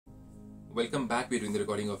Welcome back. We're doing the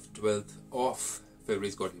recording of 12th of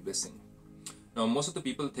February's Godly Blessing. Now, most of the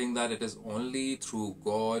people think that it is only through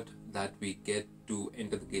God that we get to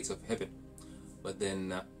enter the gates of heaven. But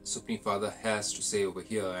then Supreme Father has to say over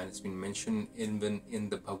here, and it's been mentioned even in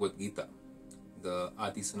the Bhagavad Gita, the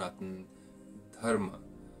Adi Sanatan Dharma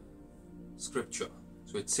scripture.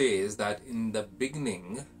 So it says that in the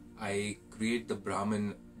beginning, I create the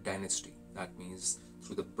Brahmin dynasty. That means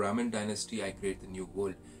through the Brahmin dynasty, I create the new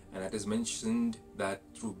world. And it is mentioned that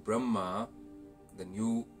through Brahma, the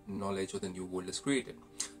new knowledge or the new world is created.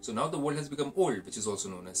 So now the world has become old, which is also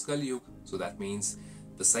known as Kali Yuga. So that means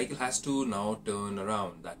the cycle has to now turn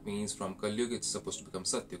around. That means from Kali Yuga, it's supposed to become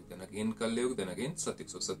Satyug. Then again Kali Yuga, then again Satyug.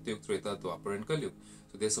 So Satyug, Treta, Dwapar and Kali Yuga.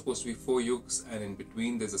 So there's supposed to be 4 yugs, and in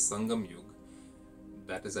between there's a Sangam Yuga.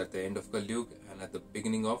 That is at the end of Kali Yuga and at the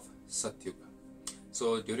beginning of Satyuga.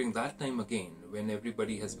 So during that time again, when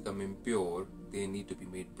everybody has become impure, they need to be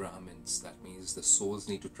made Brahmins. That means the souls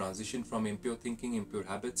need to transition from impure thinking, impure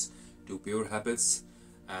habits to pure habits.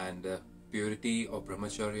 And purity or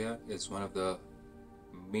Brahmacharya is one of the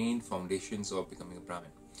main foundations of becoming a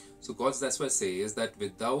Brahmin. So that's why I say is that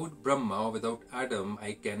without Brahma or without Adam,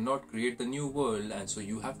 I cannot create the new world. And so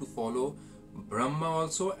you have to follow Brahma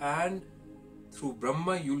also, and through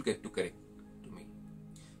Brahma you'll get to connect to me.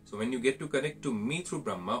 So when you get to connect to me through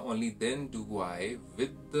Brahma, only then do I,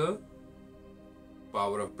 with the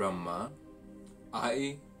power of Brahma,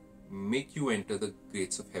 I make you enter the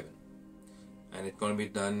gates of heaven. And it can't be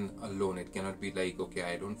done alone. It cannot be like, okay,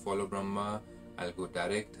 I don't follow Brahma, I'll go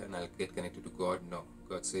direct and I'll get connected to God. No,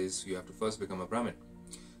 God says you have to first become a Brahmin.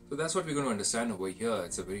 So that's what we're going to understand over here.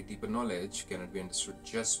 It's a very deeper knowledge, cannot be understood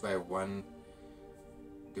just by one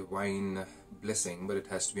divine blessing, but it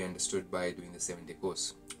has to be understood by doing the 7-day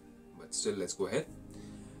course. But still, let's go ahead.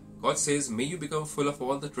 God says, may you become full of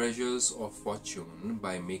all the treasures of fortune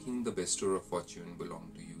by making the Bestower of Fortune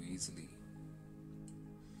belong to you easily.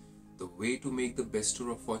 The way to make the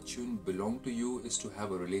Bestower of Fortune belong to you is to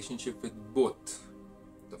have a relationship with both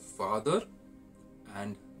the Father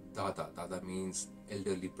and Dada. Dada means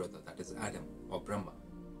elderly brother, that is Adam or Brahma.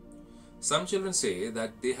 Some children say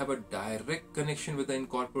that they have a direct connection with the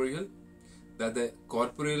incorporeal, that the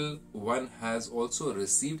corporeal one has also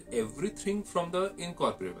received everything from the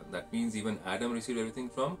incorporeal one. That means even Adam received everything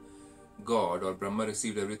from God, or Brahma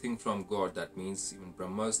received everything from God. That means even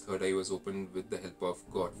Brahma's third eye was opened with the help of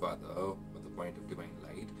God Father, or the point of divine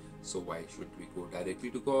light. So why should we go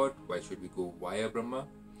directly to God? Why should we go via Brahma?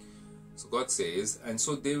 So God says, and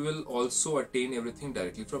so they will also attain everything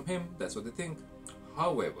directly from Him. That's what they think.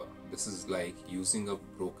 However, this is like using a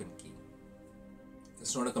broken key.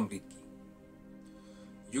 It's not a complete key.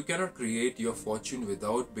 You cannot create your fortune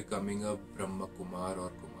without becoming a Brahmakumar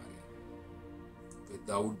or Kumari.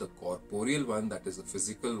 Without the corporeal one, that is the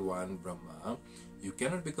physical one, Brahma, you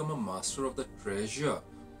cannot become a master of the treasure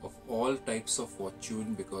of all types of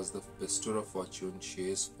fortune, because the Bestower of Fortune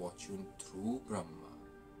shares fortune through Brahma.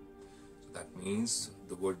 So that means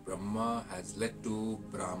the word Brahma has led to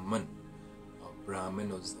Brahman.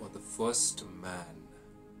 Brahmin or the first man,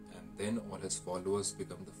 and then all his followers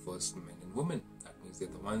become the first men and women. That means they're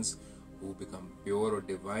the ones who become pure or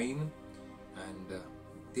divine, and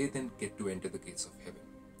they then get to enter the gates of heaven.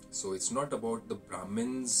 So it's not about the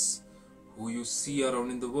Brahmins who you see around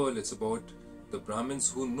in the world, it's about the Brahmins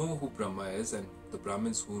who know who Brahma is, and the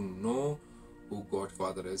Brahmins who know who God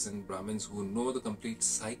Father is, and Brahmins who know the complete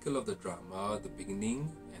cycle of the drama, the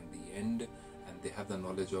beginning and the end. They have the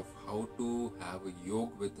knowledge of how to have a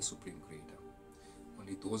yoga with the Supreme Creator.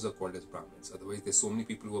 Only those are called as Brahmins. Otherwise, there's so many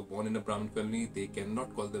people who are born in a Brahmin family, they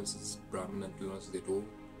cannot call themselves Brahmin until they do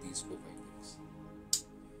these 4-5 things.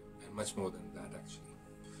 And much more than that,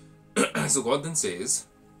 actually. So God then says,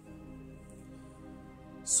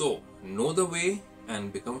 so know the way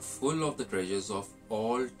and become full of the treasures of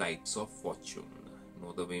all types of fortune.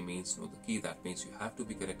 Know the way means know the key. That means you have to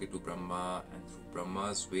be connected to Brahma, and through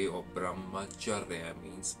Brahma's way, or Brahmacharya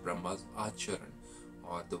means Brahma's acharan,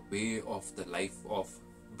 or the way of the life of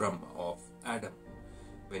Brahma, of Adam.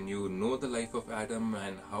 When you know the life of Adam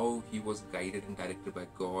and how he was guided and directed by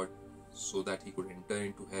God so that he could enter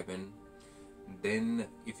into heaven, then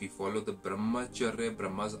if we follow the Brahmacharya,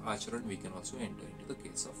 Brahma's acharan, we can also enter into the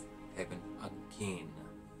gates of heaven again.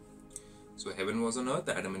 So heaven was on earth,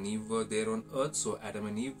 Adam and Eve were there on earth. So Adam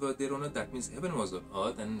and Eve were there on earth, that means heaven was on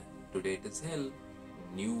earth, and today it is hell.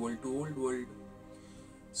 New world to old world.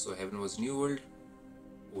 So heaven was new world,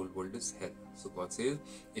 old world is hell. So God says,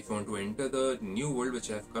 if you want to enter the new world which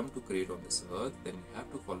I have come to create on this earth, then you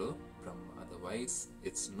have to follow Brahma. Otherwise,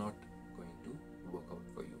 it's not going to work out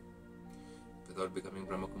for you. Without becoming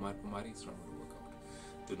Brahmakumar Kumari, it's not going to work out.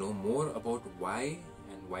 To know more about why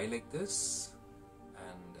and why like this,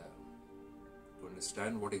 and to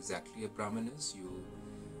understand what exactly a Brahmin is, you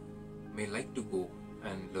may like to go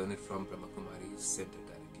and learn it from Brahmakumaris center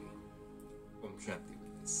directly. Om Shanti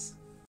with this.